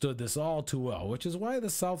understood this all too well, which is why the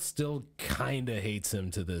South still kinda hates him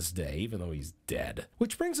to this day, even though he's dead.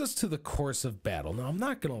 Which brings us to the course of battle. Now, I'm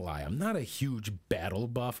not gonna lie, I'm not a huge battle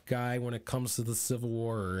buff guy when it comes to the Civil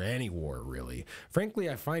War or any war, really. Frankly,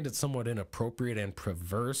 I find it somewhat inappropriate and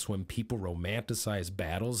perverse when people romanticize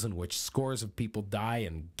battles in which scores of people die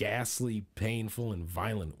in ghastly, painful, and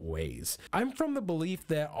violent ways. I'm from the belief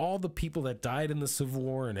that all the people that died in the Civil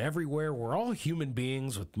War and everywhere were all human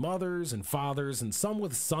beings with mothers and fathers, and some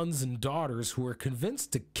with sons and daughters who were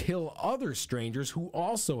convinced to kill other strangers who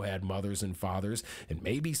also had mothers and fathers, and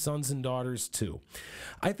maybe sons and daughters too.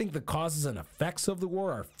 I think the causes and effects of the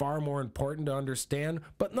war are far more important to understand,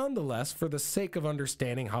 but nonetheless, for the sake of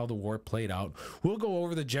understanding how the war played out, we'll go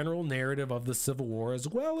over the general narrative of the Civil War as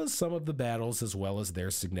well as some of the battles as well as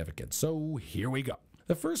their significance. So here we go.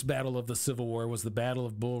 The first battle of the Civil War was the Battle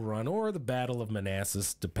of Bull Run, or the Battle of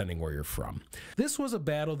Manassas, depending where you're from. This was a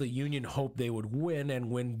battle the Union hoped they would win, and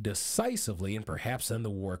win decisively, and perhaps end the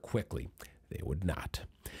war quickly. They would not.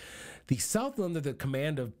 The South, under the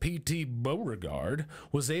command of P.T. Beauregard,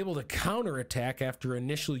 was able to counterattack after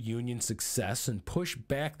initial Union success and push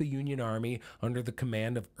back the Union Army under the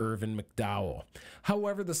command of Irvin McDowell.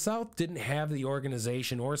 However, the South didn't have the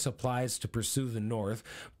organization or supplies to pursue the North,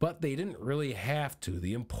 but they didn't really have to.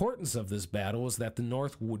 The importance of this battle was that the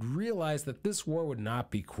North would realize that this war would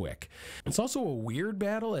not be quick. It's also a weird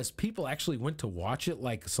battle, as people actually went to watch it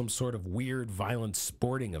like some sort of weird, violent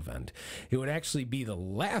sporting event. It would actually be the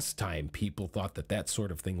last time people thought that that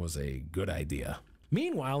sort of thing was a good idea.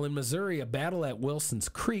 Meanwhile, in Missouri, a battle at Wilson's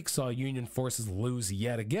Creek saw Union forces lose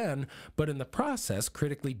yet again, but in the process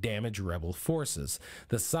critically damage rebel forces.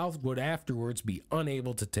 The South would afterwards be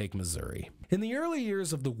unable to take Missouri. In the early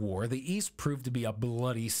years of the war, the East proved to be a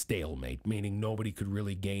bloody stalemate, meaning nobody could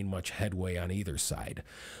really gain much headway on either side.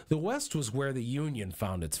 The West was where the Union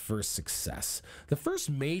found its first success. The first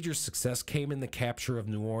major success came in the capture of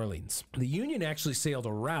New Orleans. The Union actually sailed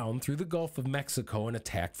around through the Gulf of Mexico and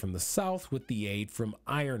attacked from the south with the aid from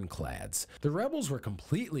ironclads. The rebels were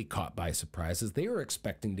completely caught by surprise, as they were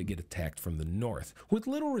expecting to get attacked from the north. With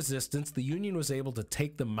little resistance, the Union was able to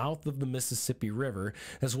take the mouth of the Mississippi River,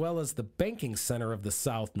 as well as the banking center of the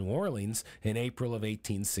South, New Orleans, in April of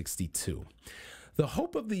 1862. The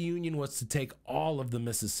hope of the Union was to take all of the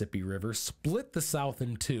Mississippi River, split the South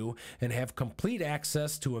in two, and have complete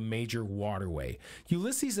access to a major waterway.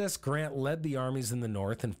 Ulysses S. Grant led the armies in the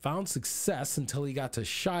North and found success until he got to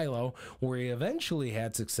Shiloh, where he eventually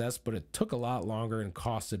had success, but it took a lot longer and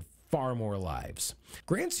costed far more lives.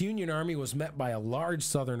 Grant's Union Army was met by a large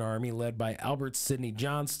Southern army led by Albert Sidney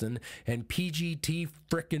Johnston and P.G.T.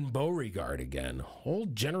 frickin' Beauregard again.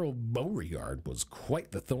 Old General Beauregard was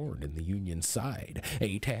quite the thorn in the Union side,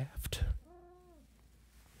 eh, Taft?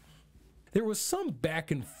 There was some back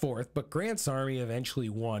and forth, but Grant's army eventually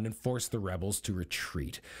won and forced the rebels to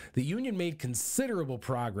retreat. The Union made considerable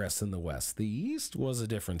progress in the West. The East was a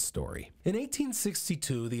different story. In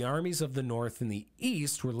 1862, the armies of the North and the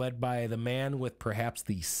East were led by the man with perhaps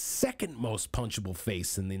the second most punchable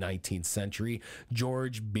face in the 19th century,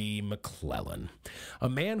 George B. McClellan. A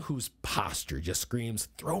man whose posture just screams,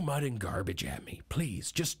 "Throw mud and garbage at me. Please,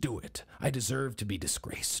 just do it. I deserve to be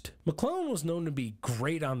disgraced." McClellan was known to be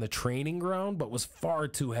great on the training ground, but was far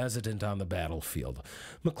too hesitant on the battlefield.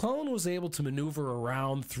 McClellan was able to maneuver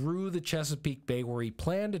around through the Chesapeake Bay, where he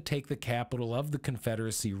planned to take the capital of the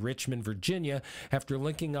Confederacy, Richmond, Virginia, after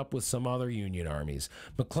linking up with some other Union armies.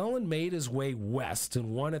 McClellan made his way west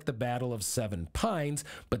and won at the Battle of Seven Pines,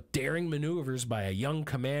 but daring maneuvers by a young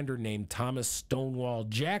commander named Thomas Stonewall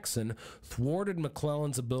Jackson thwarted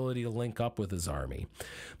McClellan's ability to link up with his army.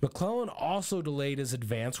 McClellan also delayed his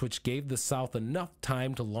advance, which gave the South enough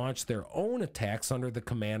time to launch their own attacks under the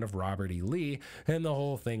command of Robert E. Lee, and the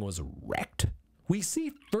whole thing was wrecked. We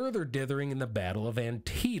see further dithering in the Battle of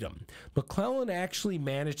Antietam. McClellan actually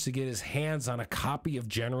managed to get his hands on a copy of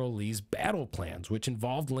General Lee's battle plans, which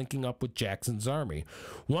involved linking up with Jackson's army.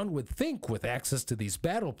 One would think, with access to these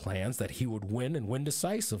battle plans, that he would win and win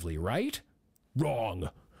decisively, right? Wrong.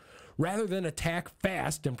 Rather than attack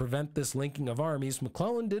fast and prevent this linking of armies,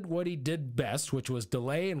 McClellan did what he did best, which was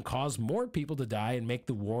delay and cause more people to die and make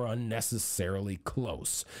the war unnecessarily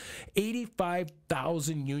close.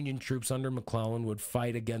 85,000 Union troops under McClellan would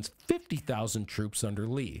fight against 50,000 troops under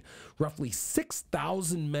Lee. Roughly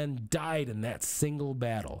 6,000 men died in that single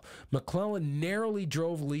battle. McClellan narrowly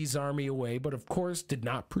drove Lee's army away, but of course did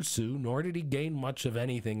not pursue, nor did he gain much of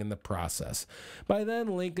anything in the process. By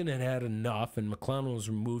then, Lincoln had had enough, and McClellan was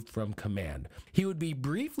removed from command. He would be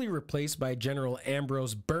briefly replaced by General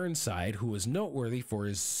Ambrose Burnside, who was noteworthy for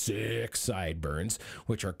his 6 sideburns,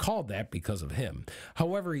 which are called that because of him.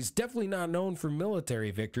 However, he's definitely not known for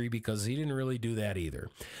military victory because he didn't really do that either.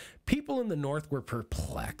 People in the North were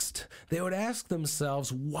perplexed. They would ask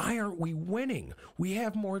themselves, why aren't we winning? We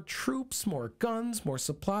have more troops, more guns, more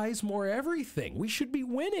supplies, more everything. We should be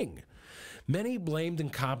winning. Many blamed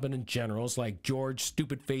incompetent generals like George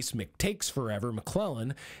Stupid-Face McTakes-Forever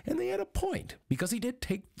McClellan, and they had a point, because he did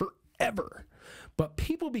take forever. But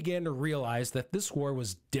people began to realize that this war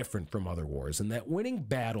was different from other wars, and that winning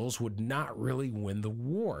battles would not really win the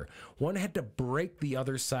war. One had to break the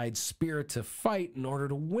other side's spirit to fight in order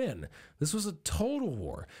to win. This was a total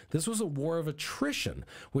war. This was a war of attrition,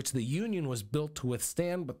 which the Union was built to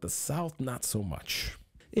withstand, but the South not so much.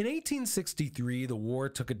 In 1863, the war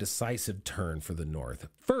took a decisive turn for the North.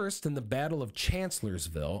 First, in the Battle of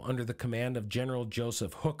Chancellorsville, under the command of General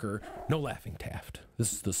Joseph Hooker, no laughing, Taft.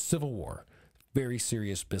 This is the Civil War. Very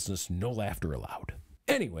serious business, no laughter allowed.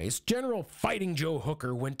 Anyways, General Fighting Joe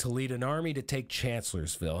Hooker went to lead an army to take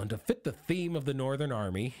Chancellorsville, and to fit the theme of the Northern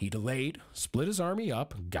Army, he delayed, split his army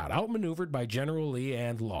up, got outmaneuvered by General Lee,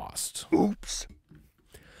 and lost. Oops.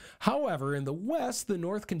 However, in the West, the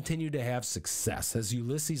North continued to have success as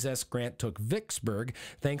Ulysses S. Grant took Vicksburg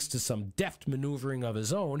thanks to some deft maneuvering of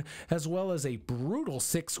his own, as well as a brutal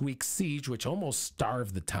 6-week siege which almost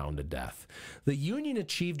starved the town to death. The Union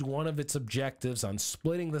achieved one of its objectives on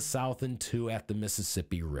splitting the South in two at the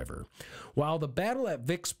Mississippi River. While the battle at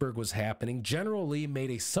Vicksburg was happening, General Lee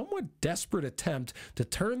made a somewhat desperate attempt to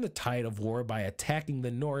turn the tide of war by attacking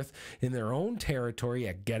the North in their own territory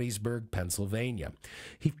at Gettysburg, Pennsylvania.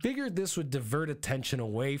 He figured this would divert attention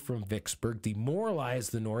away from Vicksburg, demoralize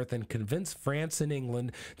the North, and convince France and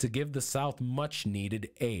England to give the South much-needed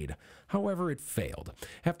aid. However, it failed.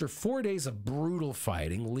 After 4 days of brutal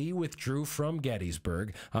fighting, Lee withdrew from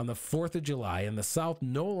Gettysburg on the 4th of July, and the South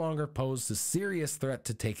no longer posed a serious threat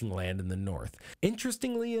to taking land in the North.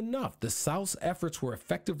 Interestingly enough, the South's efforts were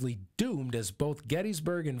effectively doomed as both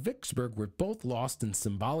Gettysburg and Vicksburg were both lost in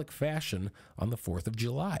symbolic fashion on the 4th of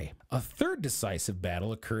July. A third decisive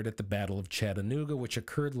battle occurred at the Battle of Chattanooga, which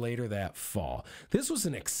occurred later that fall. This was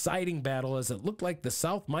an exciting battle as it looked like the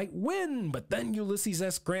South might win, but then Ulysses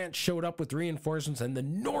S. Grant showed up with reinforcements and the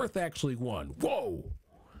North actually won. Whoa!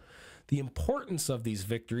 The importance of these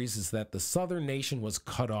victories is that the Southern nation was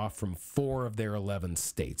cut off from 4 of their 11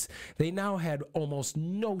 states. They now had almost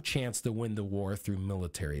no chance to win the war through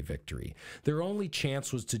military victory. Their only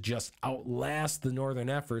chance was to just outlast the Northern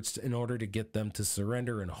efforts in order to get them to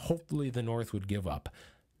surrender, and hopefully the North would give up.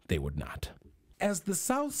 They would not. As the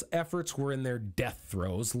South's efforts were in their death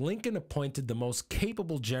throes, Lincoln appointed the most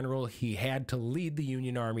capable general he had to lead the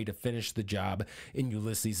Union Army to finish the job in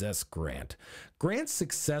Ulysses S. Grant. Grant's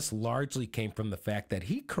success largely came from the fact that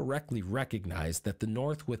he correctly recognized that the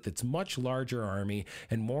North, with its much larger army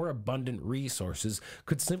and more abundant resources,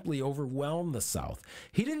 could simply overwhelm the South.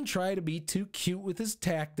 He didn't try to be too cute with his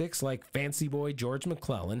tactics like fancy boy George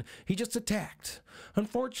McClellan. He just attacked.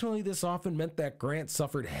 Unfortunately, this often meant that Grant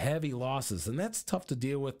suffered heavy losses, and that's tough to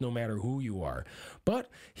deal with no matter who you are. But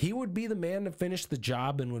he would be the man to finish the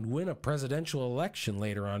job and would win a presidential election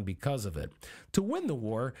later on because of it. To win the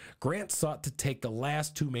war, Grant sought to take the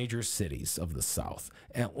last 2 major cities of the South,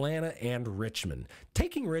 Atlanta and Richmond.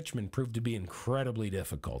 Taking Richmond proved to be incredibly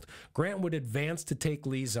difficult. Grant would advance to take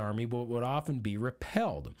Lee's army, but would often be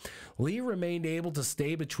repelled. Lee remained able to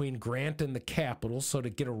stay between Grant and the capital, so to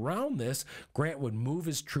get around this, Grant would move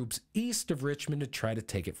his troops east of Richmond to try to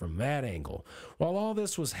take it from that angle. While all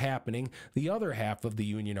this was happening, the other half of the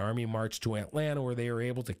Union Army marched to Atlanta, where they were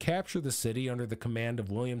able to capture the city under the command of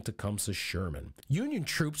William Tecumseh Sherman. Union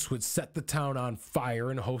troops would set the town on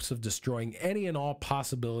fire in hopes of destroying any and all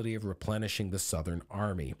possibility of replenishing the Southern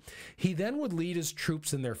Army. He then would lead his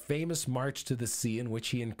troops in their famous march to the sea, in which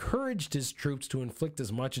he encouraged his troops to inflict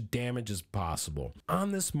as much damage as possible.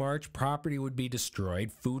 On this march, property would be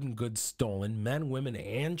destroyed, food and goods stolen, men, women,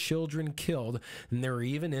 and children killed, and there were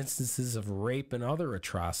even instances of rape rape, and other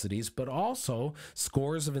atrocities, but also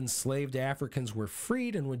scores of enslaved Africans were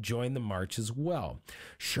freed and would join the march as well.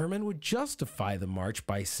 Sherman would justify the march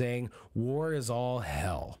by saying, "War is all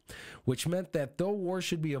hell," which meant that though war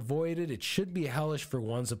should be avoided, it should be hellish for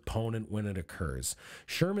one's opponent when it occurs.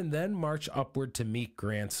 Sherman then marched upward to meet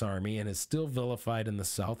Grant's army and is still vilified in the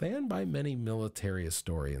South and by many military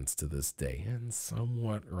historians to this day, and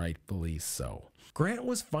somewhat rightfully so. Grant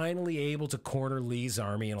was finally able to corner Lee's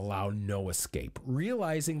army and allow no escape.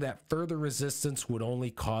 Realizing that further resistance would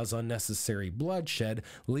only cause unnecessary bloodshed,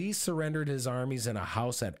 Lee surrendered his armies in a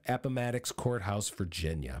house at Appomattox Courthouse,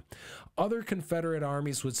 Virginia. Other Confederate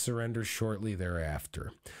armies would surrender shortly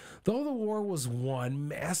thereafter. Though the war was won,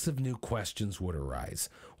 massive new questions would arise.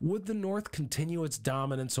 Would the North continue its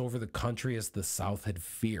dominance over the country as the South had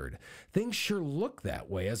feared? Things sure looked that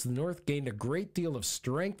way, as the North gained a great deal of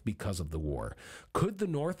strength because of the war. Could the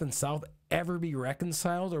North and South ever be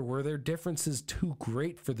reconciled, or were their differences too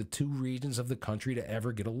great for the two regions of the country to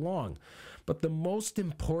ever get along? But the most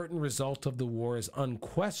important result of the war is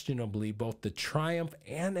unquestionably both the triumph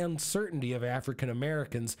and uncertainty of African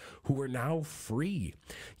Americans who were now free.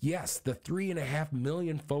 Yes, the 3.5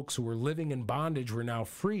 million folks who were living in bondage were now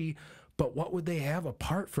free, but what would they have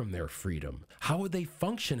apart from their freedom? How would they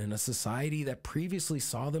function in a society that previously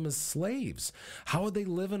saw them as slaves? How would they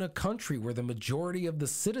live in a country where the majority of the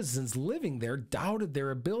citizens living there doubted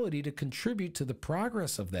their ability to contribute to the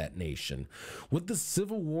progress of that nation? Would the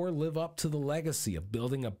Civil War live up to the legacy of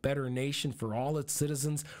building a better nation for all its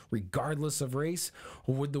citizens, regardless of race?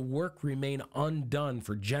 Or would the work remain undone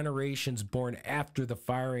for generations born after the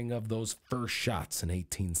firing of those first shots in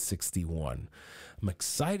 1861? I'm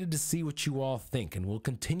excited to see what you all think, and we'll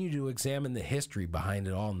continue to examine the history behind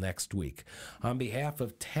it all next week. On behalf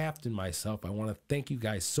of Taft and myself, I want to thank you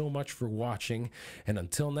guys so much for watching, and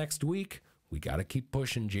until next week, we got to keep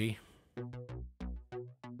pushing, G.